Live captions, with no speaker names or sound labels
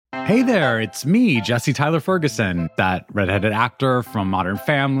Hey there, it's me, Jesse Tyler Ferguson, that redheaded actor from Modern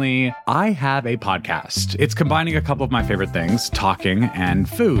Family. I have a podcast. It's combining a couple of my favorite things, talking and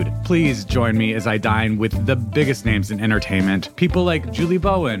food. Please join me as I dine with the biggest names in entertainment. People like Julie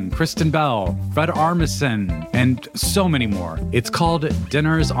Bowen, Kristen Bell, Fred Armisen, and so many more. It's called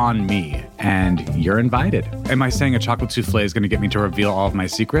Dinners on Me, and you're invited. Am I saying a chocolate souffle is going to get me to reveal all of my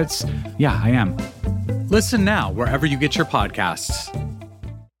secrets? Yeah, I am. Listen now wherever you get your podcasts.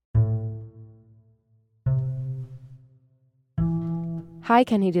 Hi,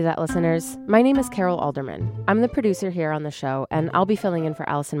 Can He Do That, listeners? My name is Carol Alderman. I'm the producer here on the show, and I'll be filling in for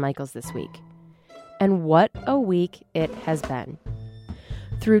Allison Michaels this week. And what a week it has been.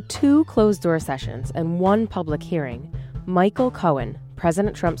 Through 2 closed-door sessions and 1 public hearing, Michael Cohen,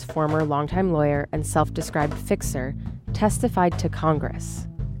 President Trump's former longtime lawyer and self-described fixer, testified to Congress.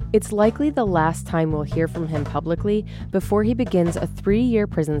 It's likely the last time we'll hear from him publicly before he begins a 3-year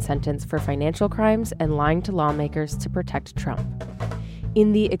prison sentence for financial crimes and lying to lawmakers to protect Trump.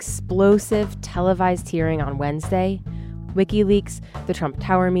 In the explosive televised hearing on Wednesday, WikiLeaks, the Trump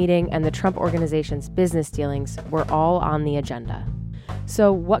Tower meeting, and the Trump Organization's business dealings were all on the agenda.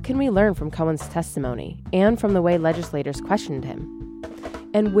 So what can we learn from Cohen's testimony and from the way legislators questioned him?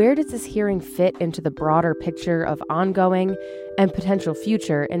 And where does this hearing fit into the broader picture of ongoing and potential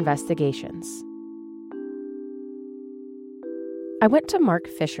future investigations? I went to Mark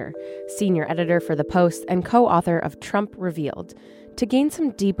Fisher, senior editor for The Post and co-author of Trump Revealed, to gain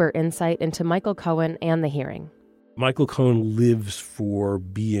some deeper insight into Michael Cohen and the hearing. Michael Cohen lives for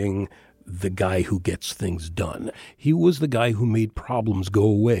being the guy who gets things done. He was the guy who made problems go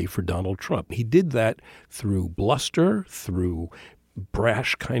away for Donald Trump. He did that through bluster, through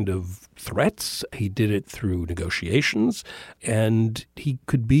brash kind of threats. He did it through negotiations, and he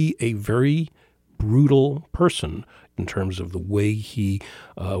could be a very brutal person in terms of the way he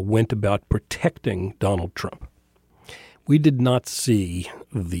went about protecting Donald Trump. We did not see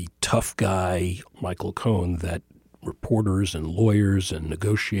the tough guy, Michael Cohen, that reporters and lawyers and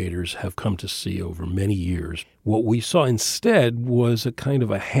negotiators have come to see over many years. What we saw instead was a kind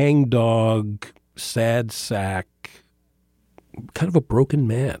of a hangdog, sad sack, kind of a broken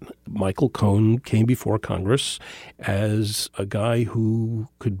man. Michael Cohen came before Congress as a guy who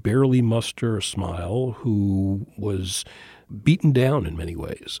could barely muster a smile, who was beaten down in many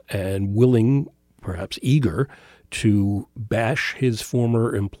ways and willing, perhaps eager, to bash his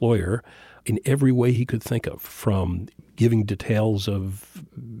former employer in every way he could think of, from giving details of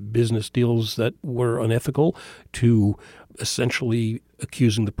business deals that were unethical to essentially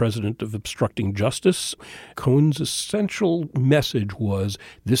accusing the president of obstructing justice. Cohen's essential message was,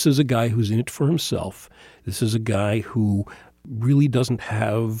 this is a guy who's in it for himself. This is a guy who really doesn't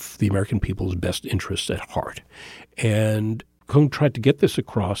have the American people's best interests at heart. And Cohen tried to get this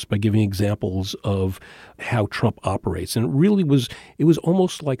across by giving examples of how Trump operates. And it was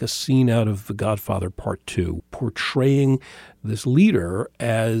almost like a scene out of The Godfather Part 2, portraying this leader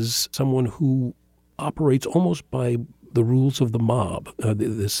as someone who operates almost by the rules of the mob,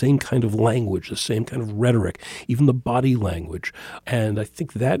 the same kind of language, the same kind of rhetoric, even the body language. And I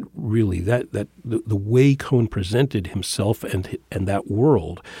think that really, the way Cohen presented himself and that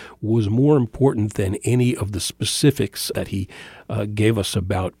world was more important than any of the specifics that he gave us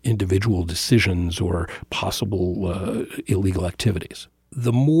about individual decisions or possible illegal activities.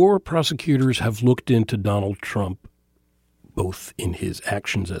 The more prosecutors have looked into Donald Trump, both in his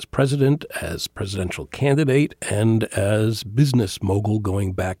actions as president, as presidential candidate, and as business mogul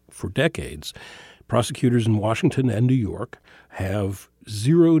going back for decades, prosecutors in Washington and New York have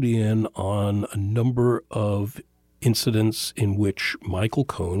zeroed in on a number of incidents in which Michael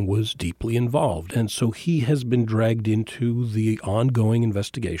Cohen was deeply involved. And so he has been dragged into the ongoing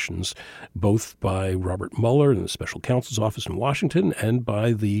investigations, both by Robert Mueller and the special counsel's office in Washington and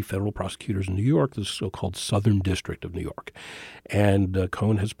by the federal prosecutors in New York, the so-called Southern District of New York. And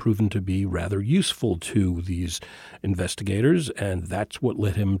Cohen has proven to be rather useful to these investigators, and that's what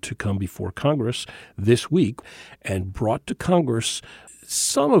led him to come before Congress this week and brought to Congress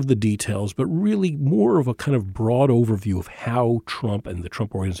some of the details, but really more of a kind of broad overview of how Trump and the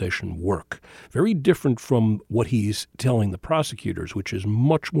Trump Organization work. Very different from what he's telling the prosecutors, which is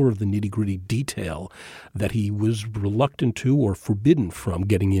much more of the nitty-gritty detail that he was reluctant to or forbidden from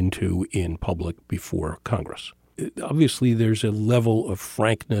getting into in public before Congress. Obviously, there's a level of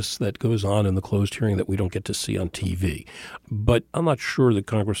frankness that goes on in the closed hearing that we don't get to see on TV. But I'm not sure that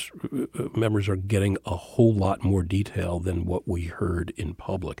Congress members are getting a whole lot more detail than what we heard in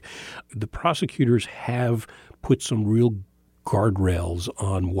public. The prosecutors have put some real guardrails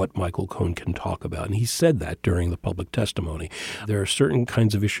on what Michael Cohen can talk about. And he said that during the public testimony. There are certain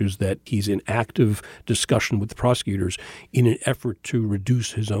kinds of issues that he's in active discussion with the prosecutors in an effort to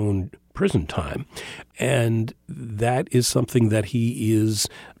reduce his own prison time. And that is something that he is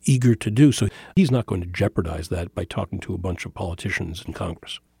eager to do. So he's not going to jeopardize that by talking to a bunch of politicians in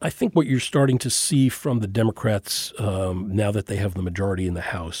Congress. I think what you're starting to see from the Democrats now that they have the majority in the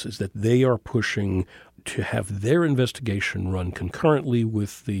House is that they are pushing to have their investigation run concurrently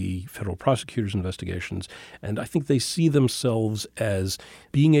with the federal prosecutors' investigations. And I think they see themselves as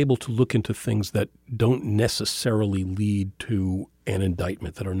being able to look into things that don't necessarily lead to an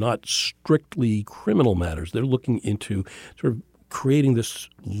indictment, that are not strictly criminal matters. They're looking into sort of creating this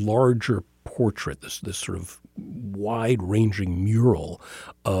larger portrait, this sort of wide-ranging mural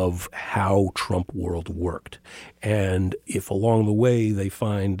of how Trump world worked. And if along the way they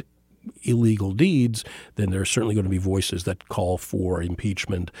find illegal deeds, then there are certainly going to be voices that call for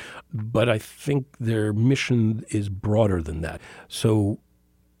impeachment. But I think their mission is broader than that. So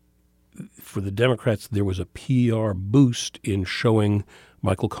for the Democrats, there was a PR boost in showing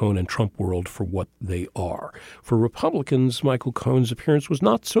Michael Cohen and Trump world for what they are. For Republicans, Michael Cohen's appearance was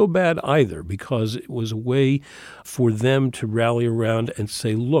not so bad either, because it was a way for them to rally around and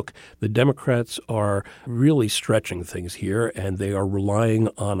say, look, the Democrats are really stretching things here, and they are relying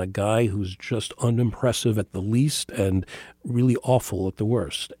on a guy who's just unimpressive at the least and really awful at the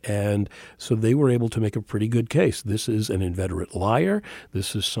worst. And so they were able to make a pretty good case. This is an inveterate liar.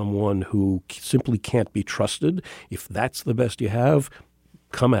 This is someone who simply can't be trusted. If that's the best you have,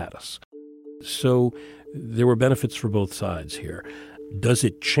 come at us. So there were benefits for both sides here. Does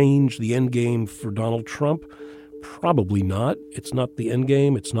it change the end game for Donald Trump? Probably not. It's not the end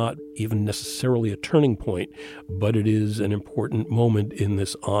game. It's not even necessarily a turning point, but it is an important moment in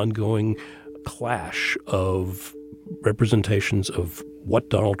this ongoing clash of representations of what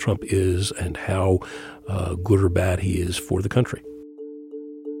Donald Trump is and how good or bad he is for the country.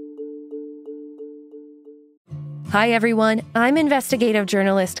 Hi, everyone. I'm investigative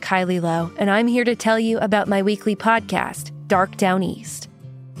journalist Kylie Lowe, and I'm here to tell you about my weekly podcast, Dark Down East.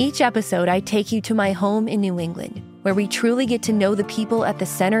 Each episode, I take you to my home in New England, where we truly get to know the people at the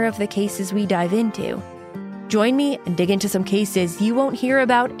center of the cases we dive into. Join me and dig into some cases you won't hear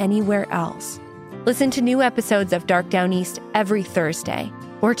about anywhere else. Listen to new episodes of Dark Down East every Thursday,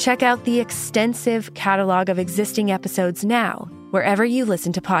 or check out the extensive catalog of existing episodes now, wherever you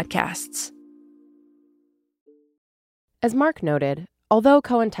listen to podcasts. As Mark noted, although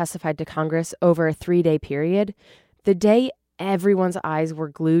Cohen testified to Congress over a 3-day period, the day everyone's eyes were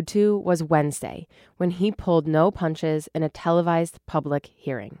glued to was Wednesday, when he pulled no punches in a televised public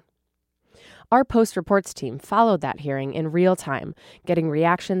hearing. Our Post Reports team followed that hearing in real time, getting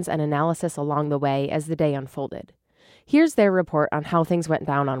reactions and analysis along the way as the day unfolded. Here's their report on how things went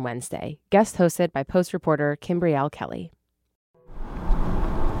down on Wednesday, guest hosted by Post reporter Kimbrielle Kelly.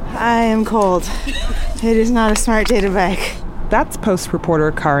 I am cold. It is not a smart day to bike. That's Post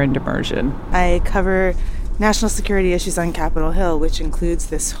reporter Karin Demerjian. I cover national security issues on Capitol Hill, which includes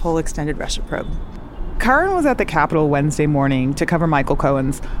this whole extended Russia probe. Karin was at the Capitol Wednesday morning to cover Michael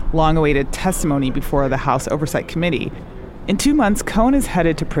Cohen's long-awaited testimony before the House Oversight Committee. In 2 months, Cohen is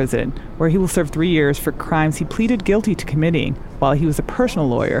headed to prison, where he will serve 3 years for crimes he pleaded guilty to committing while he was a personal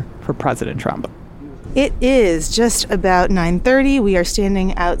lawyer for President Trump. It is just about 9:30. We are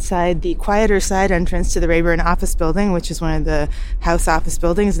standing outside the quieter side entrance to the Rayburn office building, which is one of the House office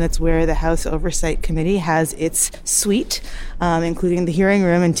buildings, and it's where the House Oversight Committee has its suite, including the hearing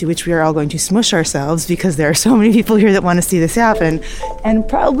room, into which we are all going to smush ourselves because there are so many people here that want to see this happen. And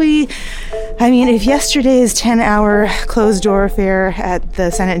probably, if yesterday's 10-hour closed-door affair at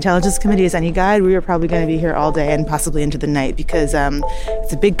the Senate Intelligence Committee is any guide, we are probably going to be here all day and possibly into the night because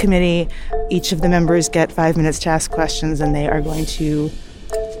it's a big committee. Each of the members get 5 minutes to ask questions, and they are going to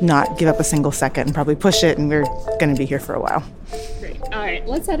not give up a single second and probably push it, and we're going to be here for a while. Great. All right,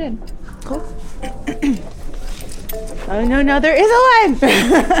 let's head in. Cool. Oh, no, there is a line!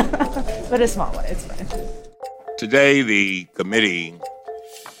 But a small one, it's fine. Today, the committee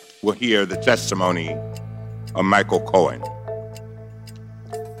will hear the testimony of Michael Cohen,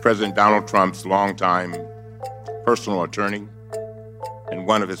 President Donald Trump's longtime personal attorney and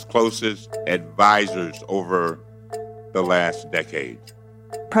one of his closest advisors over the last decade.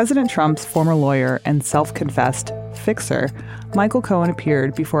 President Trump's former lawyer and self-confessed fixer, Michael Cohen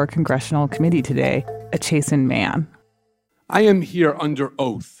appeared before a congressional committee today, a chastened man. I am here under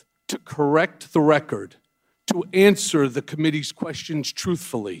oath to correct the record, to answer the committee's questions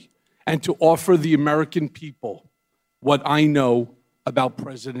truthfully, and to offer the American people what I know about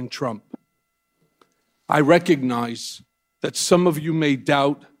President Trump. I recognize that some of you may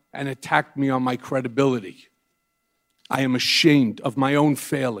doubt and attack me on my credibility. I am ashamed of my own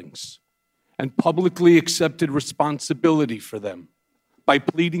failings and publicly accepted responsibility for them by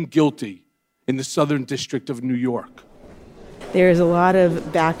pleading guilty in the Southern District of New York. There's a lot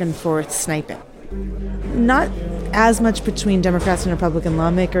of back and forth sniping. Not as much between Democrats and Republican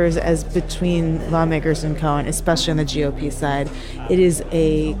lawmakers as between lawmakers and Cohen, especially on the GOP side. It is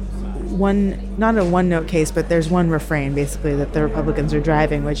not a one-note case, but there's one refrain, basically, that the Republicans are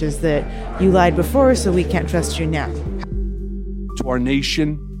driving, which is that you lied before, so we can't trust you now. To our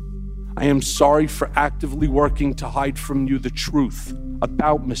nation, I am sorry for actively working to hide from you the truth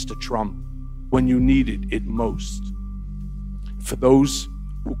about Mr. Trump when you needed it most. For those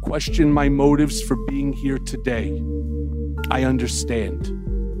who question my motives for being here today, I understand.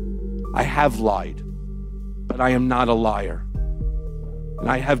 I have lied, but I am not a liar. And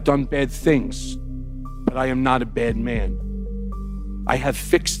I have done bad things, but I am not a bad man. I have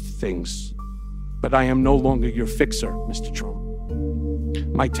fixed things, but I am no longer your fixer, Mr. Trump.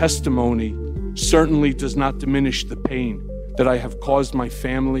 My testimony certainly does not diminish the pain that I have caused my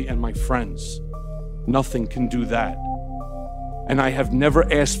family and my friends. Nothing can do that. And I have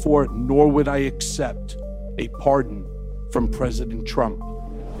never asked for, nor would I accept, a pardon from President Trump.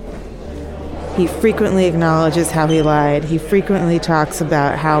 He frequently acknowledges how he lied. He frequently talks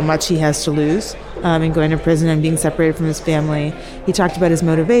about how much he has to lose in going to prison and being separated from his family. He talked about his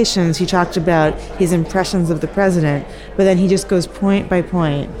motivations. He talked about his impressions of the president. But then he just goes point by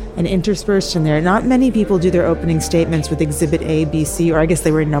point, and interspersed in there. Not many people do their opening statements with Exhibit A, B, C, or I guess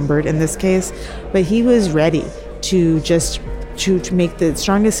they were numbered in this case. But he was ready to just to make the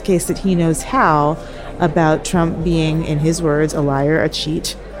strongest case that he knows how about Trump being, in his words, a liar, a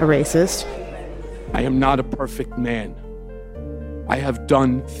cheat, a racist. I am not a perfect man. I have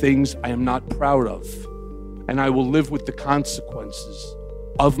done things I am not proud of, and I will live with the consequences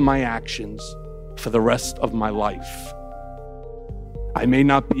of my actions for the rest of my life. I may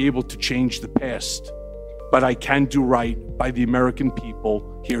not be able to change the past, but I can do right by the American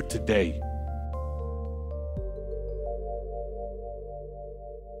people here today.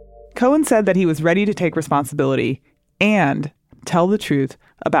 Cohen said that he was ready to take responsibility and tell the truth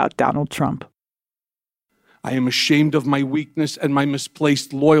about Donald Trump. I am ashamed of my weakness and my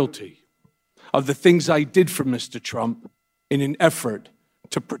misplaced loyalty, of the things I did for Mr. Trump in an effort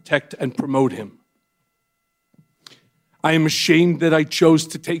to protect and promote him. I am ashamed that I chose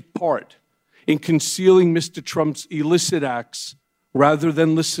to take part in concealing Mr. Trump's illicit acts rather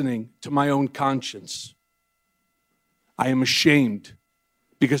than listening to my own conscience. I am ashamed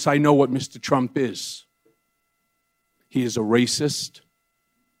because I know what Mr. Trump is. He is a racist,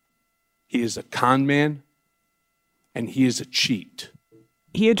 he is a con man, and he is a cheat.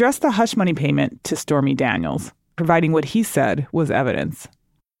 He addressed the hush money payment to Stormy Daniels, providing what he said was evidence.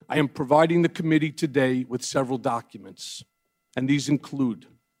 I am providing the committee today with several documents, and these include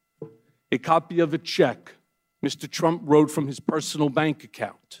a copy of a check Mr. Trump wrote from his personal bank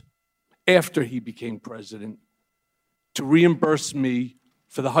account after he became president to reimburse me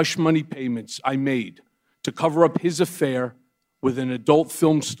for the hush money payments I made to cover up his affair with an adult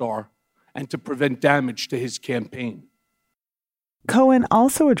film star and to prevent damage to his campaign. Cohen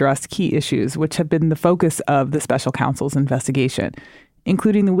also addressed key issues which have been the focus of the special counsel's investigation,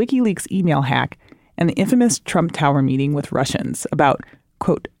 including the WikiLeaks email hack and the infamous Trump Tower meeting with Russians about,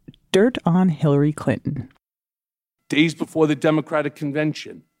 quote, dirt on Hillary Clinton. Days before the Democratic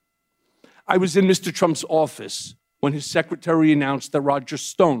convention, I was in Mr. Trump's office when his secretary announced that Roger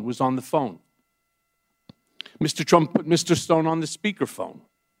Stone was on the phone. Mr. Trump put Mr. Stone on the speakerphone.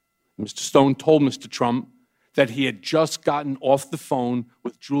 Mr. Stone told Mr. Trump that he had just gotten off the phone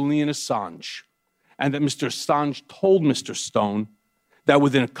with Julian Assange, and that Mr. Assange told Mr. Stone that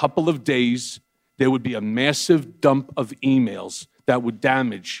within a couple of days, there would be a massive dump of emails that would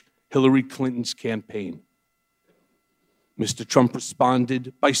damage Hillary Clinton's campaign. Mr. Trump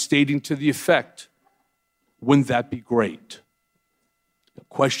responded by stating to the effect, "Wouldn't that be great?"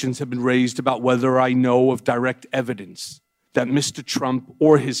 Questions have been raised about whether I know of direct evidence that Mr. Trump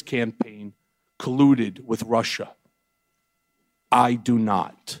or his campaign colluded with Russia. I do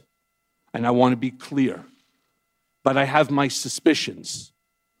not, and I want to be clear, but I have my suspicions.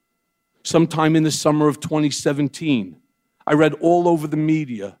 Sometime in the summer of 2017, I read all over the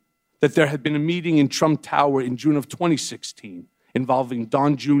media that there had been a meeting in Trump Tower in June of 2016 involving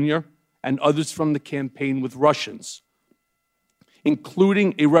Don Jr. and others from the campaign with Russians,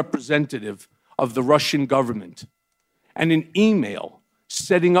 including a representative of the Russian government, and an email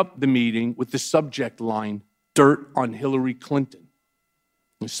setting up the meeting with the subject line, dirt on Hillary Clinton.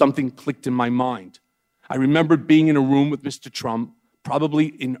 Something clicked in my mind. I remembered being in a room with Mr. Trump, probably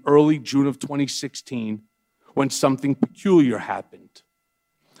in early June of 2016, when something peculiar happened.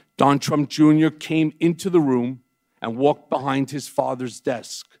 Don Trump Jr. came into the room and walked behind his father's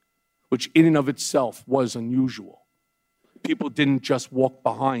desk, which in and of itself was unusual. People didn't just walk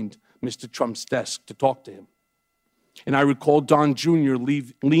behind Mr. Trump's desk to talk to him. And I recall Don Jr.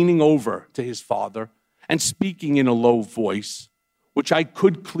 leaning over to his father and speaking in a low voice, which I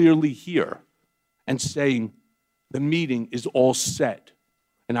could clearly hear, and saying, "The meeting is all set."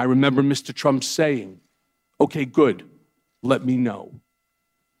 And I remember Mr. Trump saying, "Okay, good, let me know."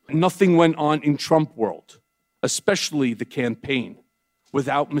 Nothing went on in Trump world, especially the campaign,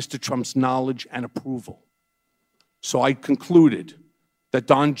 without Mr. Trump's knowledge and approval. So I concluded that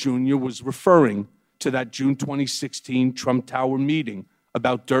Don Jr. was referring to that June 2016 Trump Tower meeting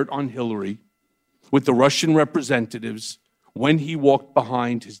about dirt on Hillary with the Russian representatives when he walked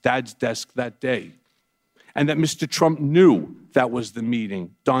behind his dad's desk that day, and that Mr. Trump knew that was the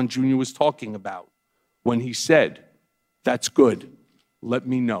meeting Don Jr. was talking about when he said, "That's good, let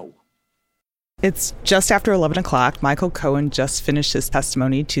me know." It's just after 11 o'clock. Michael Cohen just finished his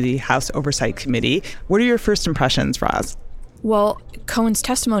testimony to the House Oversight Committee. What are your first impressions, Roz? Well, Cohen's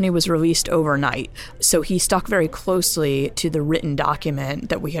testimony was released overnight, so he stuck very closely to the written document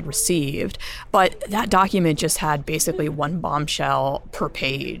that we had received. But that document just had basically one bombshell per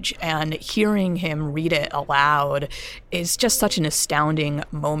page, and hearing him read it aloud is just such an astounding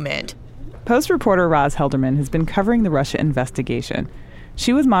moment. Post reporter Roz Helderman has been covering the Russia investigation.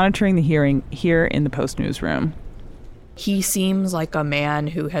 She was monitoring the hearing here in the Post newsroom. He seems like a man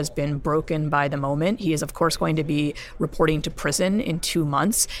who has been broken by the moment. He is, of course, going to be reporting to prison in 2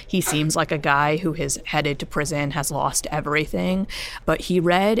 months. He seems like a guy who is headed to prison, has lost everything. But he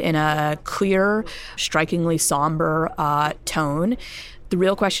read in a clear, strikingly somber tone. The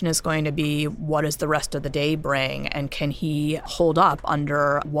real question is going to be, what does the rest of the day bring? And can he hold up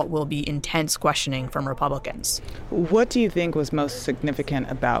under what will be intense questioning from Republicans? What do you think was most significant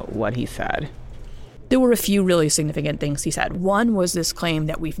about what he said? There were a few really significant things he said. One was this claim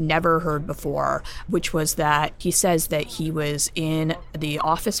that we've never heard before, which was that he says that he was in the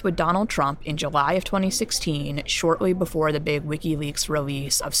office with Donald Trump in July of 2016, shortly before the big WikiLeaks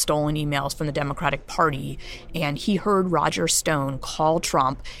release of stolen emails from the Democratic Party, and he heard Roger Stone call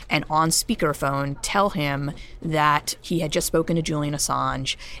Trump and on speakerphone tell him that he had just spoken to Julian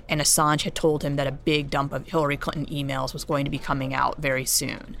Assange, and Assange had told him that a big dump of Hillary Clinton emails was going to be coming out very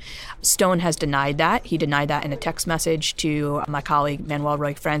soon. Stone has denied that. He denied that in a text message to my colleague Manuel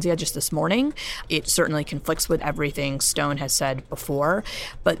Roy Franzia just this morning. It certainly conflicts with everything Stone has said before,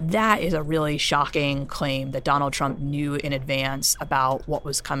 but that is a really shocking claim that Donald Trump knew in advance about what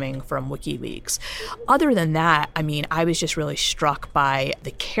was coming from WikiLeaks. Other than that, I mean, I was just really struck by the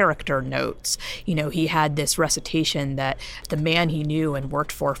character notes. You know, he had this recitation that the man he knew and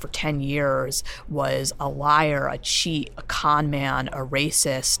worked for 10 years was a liar, a cheat, a con man, a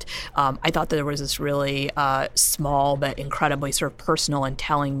racist. I thought that there was this really small but incredibly sort of personal and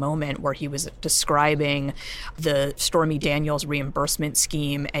telling moment where he was describing the Stormy Daniels reimbursement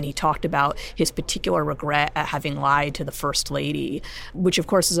scheme, and he talked about his particular regret at having lied to the First Lady, which of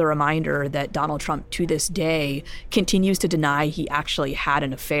course is a reminder that Donald Trump to this day continues to deny he actually had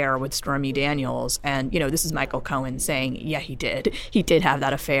an affair with Stormy Daniels. And, you know, this is Michael Cohen saying, yeah, he did. He did have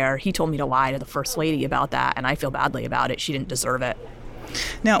that affair. He told me to lie to the First Lady about that, and I feel badly about it. She didn't deserve it.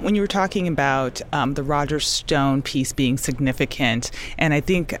 Now, when you were talking about the Roger Stone piece being significant, and I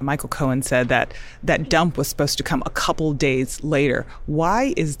think Michael Cohen said that that dump was supposed to come a couple days later,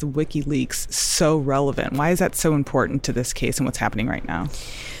 why is the WikiLeaks so relevant? Why is that so important to this case and what's happening right now?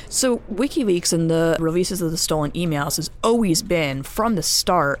 So WikiLeaks and the releases of the stolen emails has always been, from the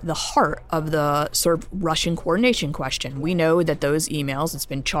start, the heart of the sort of Russian coordination question. We know that those emails, it's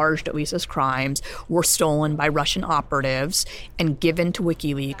been charged at least as crimes, were stolen by Russian operatives and given to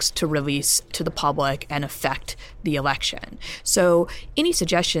WikiLeaks to release to the public and affect the election. So any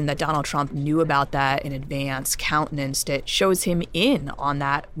suggestion that Donald Trump knew about that in advance, countenanced it, shows him in on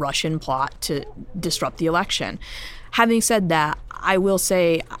that Russian plot to disrupt the election. Having said that, I will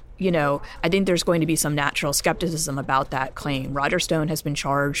say, you know, I think there's going to be some natural skepticism about that claim. Roger Stone has been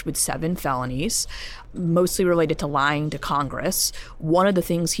charged with 7 felonies, mostly related to lying to Congress. One of the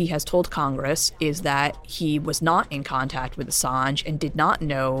things he has told Congress is that he was not in contact with Assange and did not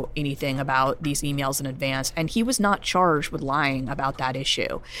know anything about these emails in advance, and he was not charged with lying about that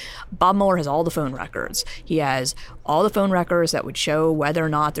issue. Bob Mueller has all the phone records. He has all the phone records that would show whether or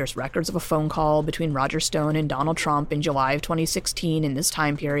not there's records of a phone call between Roger Stone and Donald Trump in July of 2016 in this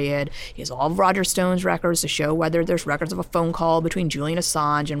time period. period. He has all of Roger Stone's records to show whether there's records of a phone call between Julian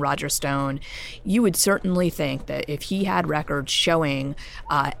Assange and Roger Stone. You would certainly think that if he had records showing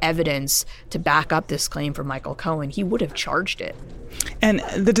evidence to back up this claim for Michael Cohen, he would have charged it. And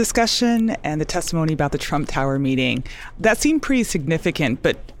the discussion and the testimony about the Trump Tower meeting, that seemed pretty significant,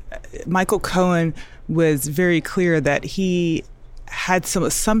 but Michael Cohen was very clear that he had some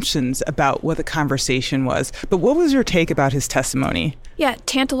assumptions about what the conversation was. But what was your take about his testimony? Yeah,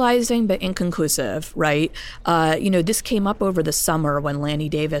 tantalizing but inconclusive, right? This came up over the summer when Lanny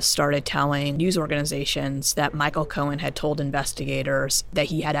Davis started telling news organizations that Michael Cohen had told investigators that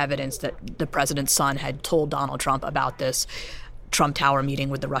he had evidence that the president's son had told Donald Trump about this Trump Tower meeting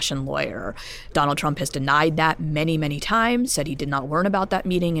with the Russian lawyer. Donald Trump has denied that many, many times, said he did not learn about that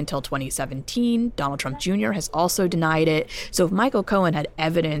meeting until 2017. Donald Trump Jr. has also denied it. So if Michael Cohen had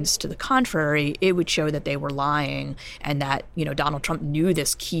evidence to the contrary, it would show that they were lying and that, Donald Trump knew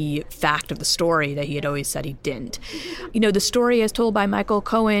this key fact of the story that he had always said he didn't. The story as told by Michael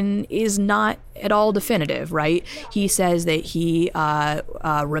Cohen is not at all definitive, right? He says that he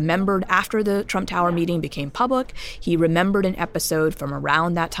remembered after the Trump Tower meeting became public, he remembered an episode from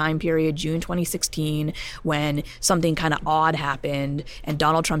around that time period, June 2016, when something kind of odd happened and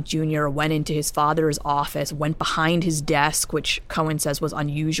Donald Trump Jr. went into his father's office, went behind his desk, which Cohen says was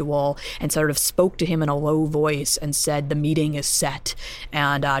unusual, and sort of spoke to him in a low voice and said, "The meeting is set."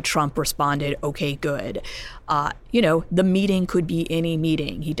 And Trump responded, "Okay, good." The meeting could be any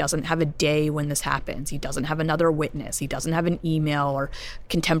meeting. He doesn't have a day when this happens. He doesn't have another witness. He doesn't have an email or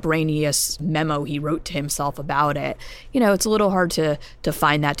contemporaneous memo he wrote to himself about it. It's a little hard to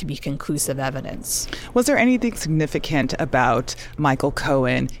find that to be conclusive evidence. Was there anything significant about Michael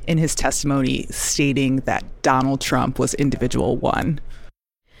Cohen in his testimony stating that Donald Trump was individual one?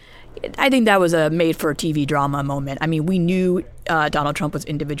 I think that was a made-for-TV drama moment. I mean, we knew Donald Trump was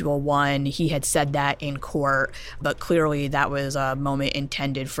individual one. He had said that in court, but clearly that was a moment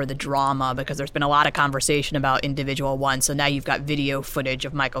intended for the drama because there's been a lot of conversation about individual one. So now you've got video footage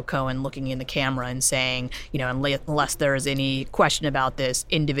of Michael Cohen looking in the camera and saying, unless there is any question about this,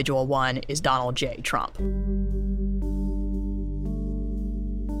 individual one is Donald J. Trump.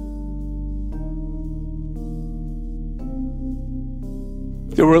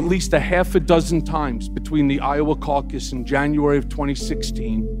 There were at least a half a dozen times between the Iowa caucus in January of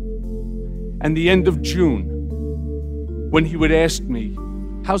 2016 and the end of June when he would ask me,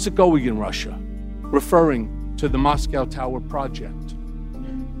 "How's it going in Russia?" referring to the Moscow Tower project.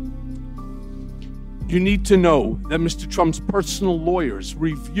 You need to know that Mr. Trump's personal lawyers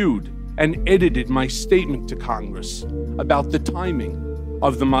reviewed and edited my statement to Congress about the timing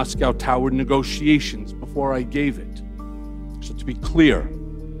of the Moscow Tower negotiations before I gave it. So to be clear,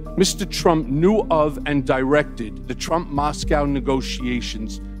 Mr. Trump knew of and directed the Trump-Moscow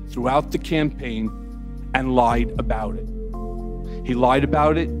negotiations throughout the campaign and lied about it. He lied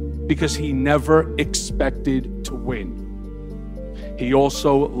about it because he never expected to win. He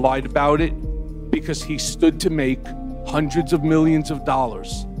also lied about it because he stood to make hundreds of millions of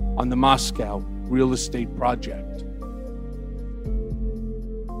dollars on the Moscow real estate project.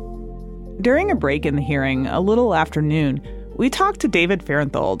 During a break in the hearing, a little after noon, we talked to David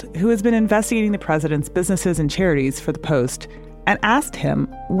Fahrenthold, who has been investigating the president's businesses and charities for the Post, and asked him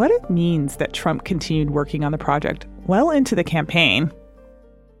what it means that Trump continued working on the project well into the campaign.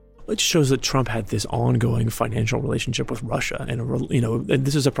 It shows that Trump had this ongoing financial relationship with Russia, and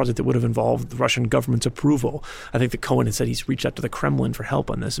this is a project that would have involved the Russian government's approval. I think that Cohen had said he's reached out to the Kremlin for help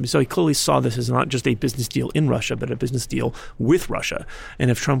on this. So he clearly saw this as not just a business deal in Russia, but a business deal with Russia.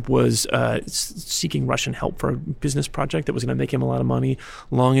 And if Trump was seeking Russian help for a business project that was going to make him a lot of money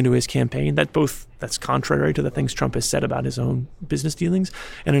long into his campaign, that's contrary to the things Trump has said about his own business dealings.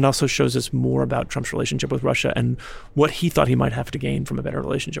 And it also shows us more about Trump's relationship with Russia and what he thought he might have to gain from a better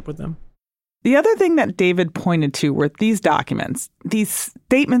relationship with them. The other thing that David pointed to were these documents, these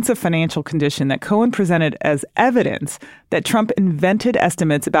statements of financial condition that Cohen presented as evidence that Trump invented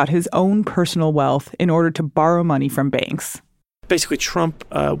estimates about his own personal wealth in order to borrow money from banks. Basically, Trump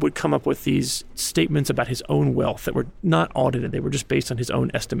would come up with these statements about his own wealth that were not audited. They were just based on his own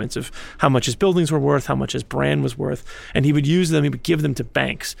estimates of how much his buildings were worth, how much his brand was worth. And he would use them, he would give them to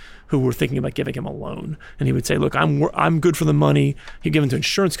banks who were thinking about giving him a loan. And he would say, look, I'm good for the money. He'd give them to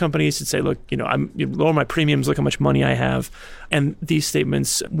insurance companies. He'd say, look, you lower my premiums, look how much money I have. And these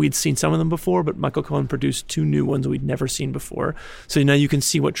statements, we'd seen some of them before, but Michael Cohen produced two new ones we'd never seen before. So now you can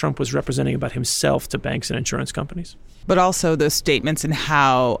see what Trump was representing about himself to banks and insurance companies. But also those statements and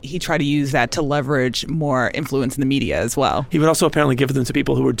how he tried to use that to leverage more influence in the media as well. He would also apparently give them to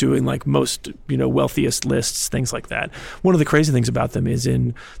people who were doing like most, wealthiest lists, things like that. One of the crazy things about them is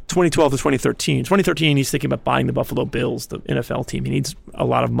in 2012 to 2013. 2013, he's thinking about buying the Buffalo Bills, the NFL team. He needs a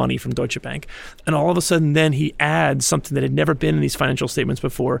lot of money from Deutsche Bank. And all of a sudden, then he adds something that had never been in these financial statements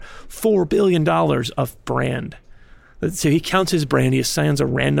before, $4 billion of brand. So he counts his brand. He assigns a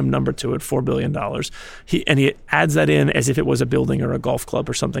random number to it, $4 billion. He adds that in as if it was a building or a golf club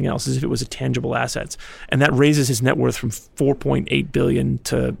or something else, as if it was a tangible assets. And that raises his net worth from $4.8 billion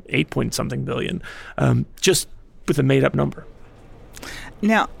to 8-point-something billion, just with a made-up number.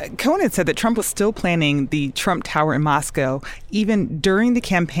 Now, Cohen had said that Trump was still planning the Trump Tower in Moscow even during the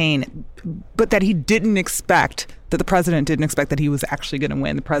campaign, but that the president didn't expect that he was actually going to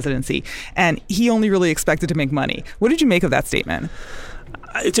win the presidency. And he only really expected to make money. What did you make of that statement?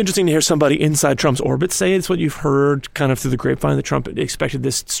 It's interesting to hear somebody inside Trump's orbit say it's what you've heard kind of through the grapevine that Trump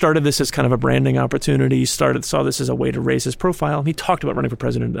started this as kind of a branding opportunity, saw this as a way to raise his profile. He talked about running for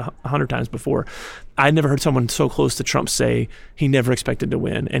president 100 times before. I never heard someone so close to Trump say he never expected to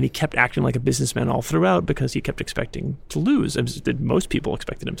win, and he kept acting like a businessman all throughout because he kept expecting to lose, as did most people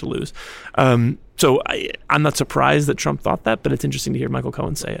expected him to lose. So I'm not surprised that Trump thought that, but it's interesting to hear Michael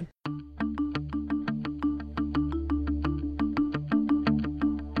Cohen say it.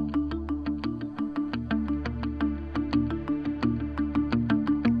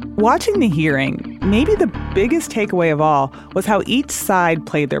 Watching the hearing, maybe the biggest takeaway of all was how each side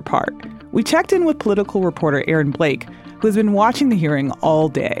played their part. We checked in with political reporter Aaron Blake, who has been watching the hearing all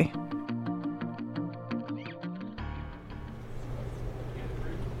day.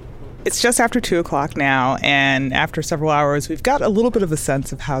 It's just after 2 o'clock now, and after several hours, we've got a little bit of a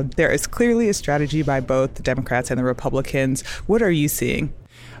sense of how there is clearly a strategy by both the Democrats and the Republicans. What are you seeing?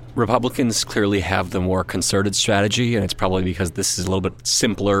 Republicans clearly have the more concerted strategy, and it's probably because this is a little bit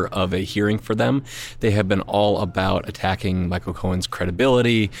simpler of a hearing for them. They have been all about attacking Michael Cohen's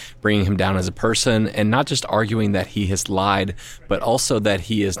credibility, bringing him down as a person, and not just arguing that he has lied, but also that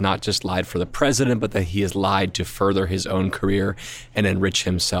he has not just lied for the president, but that he has lied to further his own career and enrich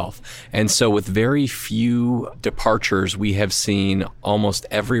himself. And so with very few departures, we have seen almost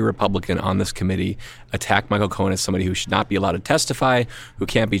every Republican on this committee attack Michael Cohen as somebody who should not be allowed to testify, who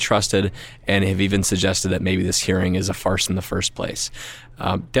can't be trusted, and have even suggested that maybe this hearing is a farce in the first place.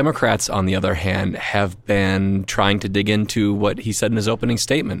 Democrats, on the other hand, have been trying to dig into what he said in his opening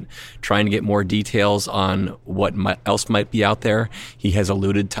statement, trying to get more details on what else might be out there. He has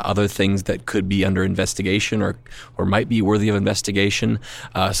alluded to other things that could be under investigation or might be worthy of investigation.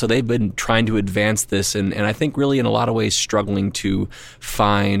 So they've been trying to advance this, and I think really in a lot of ways struggling to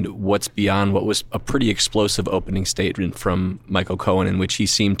find what's beyond what was a pretty explosive opening statement from Michael Cohen, in which he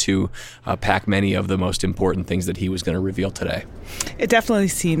seemed to pack many of the most important things that he was going to reveal today. It definitely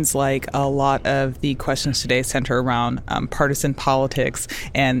seems like a lot of the questions today center around partisan politics,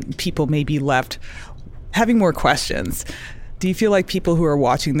 and people may be left having more questions. Do you feel like people who are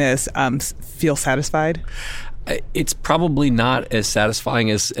watching this feel satisfied? It's probably not as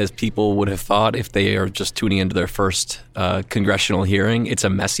satisfying as people would have thought if they are just tuning into their first congressional hearing. It's a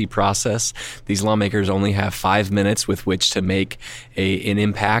messy process. These lawmakers only have 5 minutes with which to make an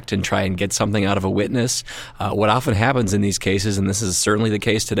impact and try and get something out of a witness. What often happens in these cases, and this is certainly the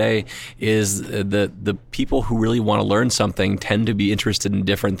case today, is the people who really want to learn something tend to be interested in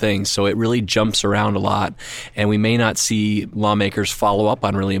different things. So it really jumps around a lot, and we may not see lawmakers follow up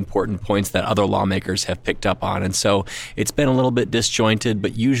on really important points that other lawmakers have picked up on. And so it's been a little bit disjointed,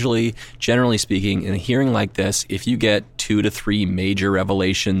 but usually, generally speaking, in a hearing like this, if you get 2 to 3 major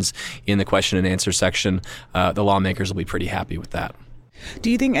revelations in the question and answer section, the lawmakers will be pretty happy with that.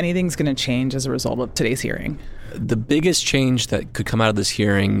 Do you think anything's going to change as a result of today's hearing? The biggest change that could come out of this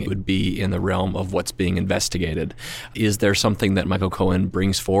hearing would be in the realm of what's being investigated. Is there something that Michael Cohen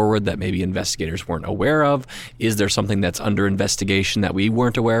brings forward that maybe investigators weren't aware of? Is there something that's under investigation that we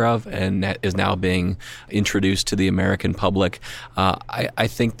weren't aware of and that is now being introduced to the American public? I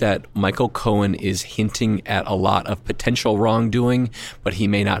think that Michael Cohen is hinting at a lot of potential wrongdoing, but he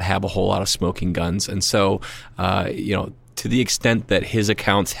may not have a whole lot of smoking guns. And so, to the extent that his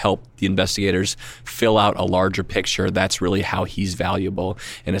accounts help the investigators fill out a larger picture, that's really how he's valuable.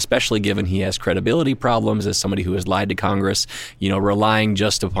 And especially given he has credibility problems as somebody who has lied to Congress, relying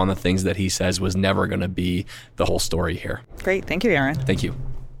just upon the things that he says was never going to be the whole story here. Great. Thank you, Aaron. Thank you.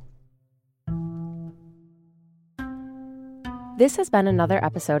 This has been another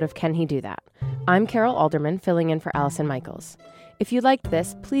episode of Can He Do That? I'm Carol Alderman, filling in for Allison Michaels. If you liked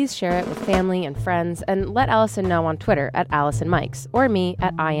this, please share it with family and friends, and let Allison know on Twitter at Allison Mikes or me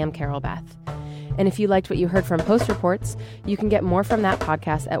at I am Carol Beth. And if you liked what you heard from Post Reports, you can get more from that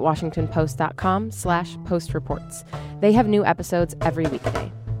podcast at washingtonpost.com/postreports. They have new episodes every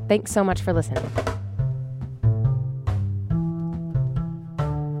weekday. Thanks so much for listening.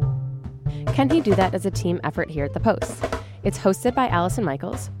 Can He Do That is a team effort here at The Post. It's hosted by Allison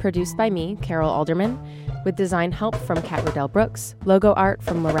Michaels, produced by me, Carol Alderman, with design help from Kat Riddell Brooks, logo art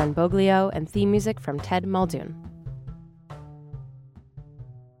from Loren Boglio, and theme music from Ted Muldoon.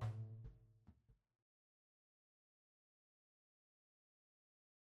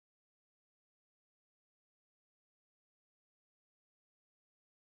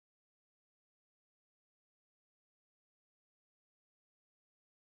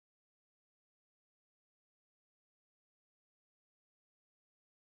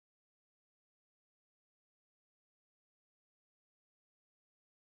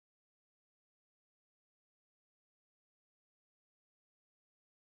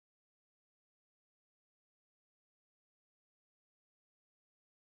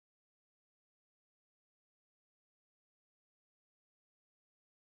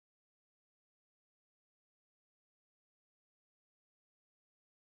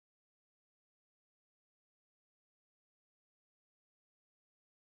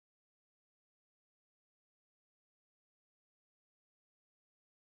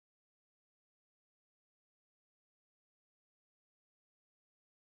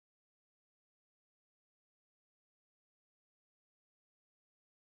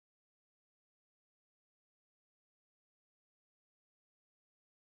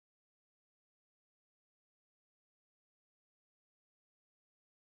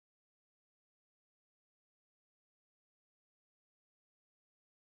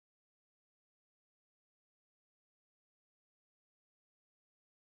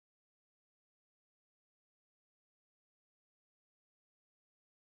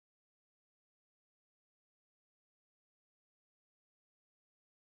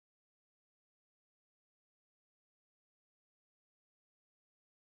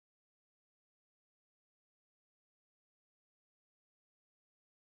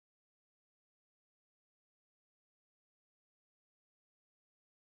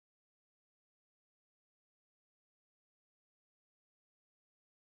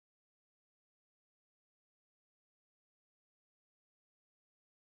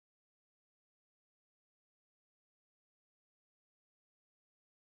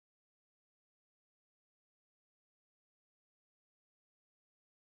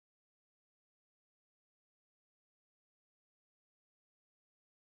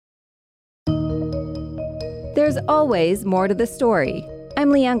 There's always more to the story. I'm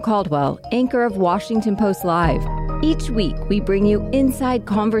Leanne Caldwell, anchor of Washington Post Live. Each week, we bring you inside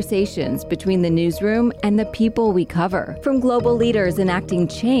conversations between the newsroom and the people we cover, from global leaders enacting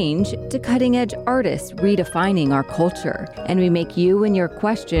change to cutting-edge artists redefining our culture. And we make you and your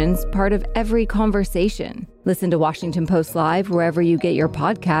questions part of every conversation. Listen to Washington Post Live wherever you get your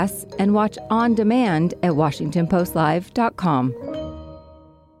podcasts and watch on demand at WashingtonPostLive.com.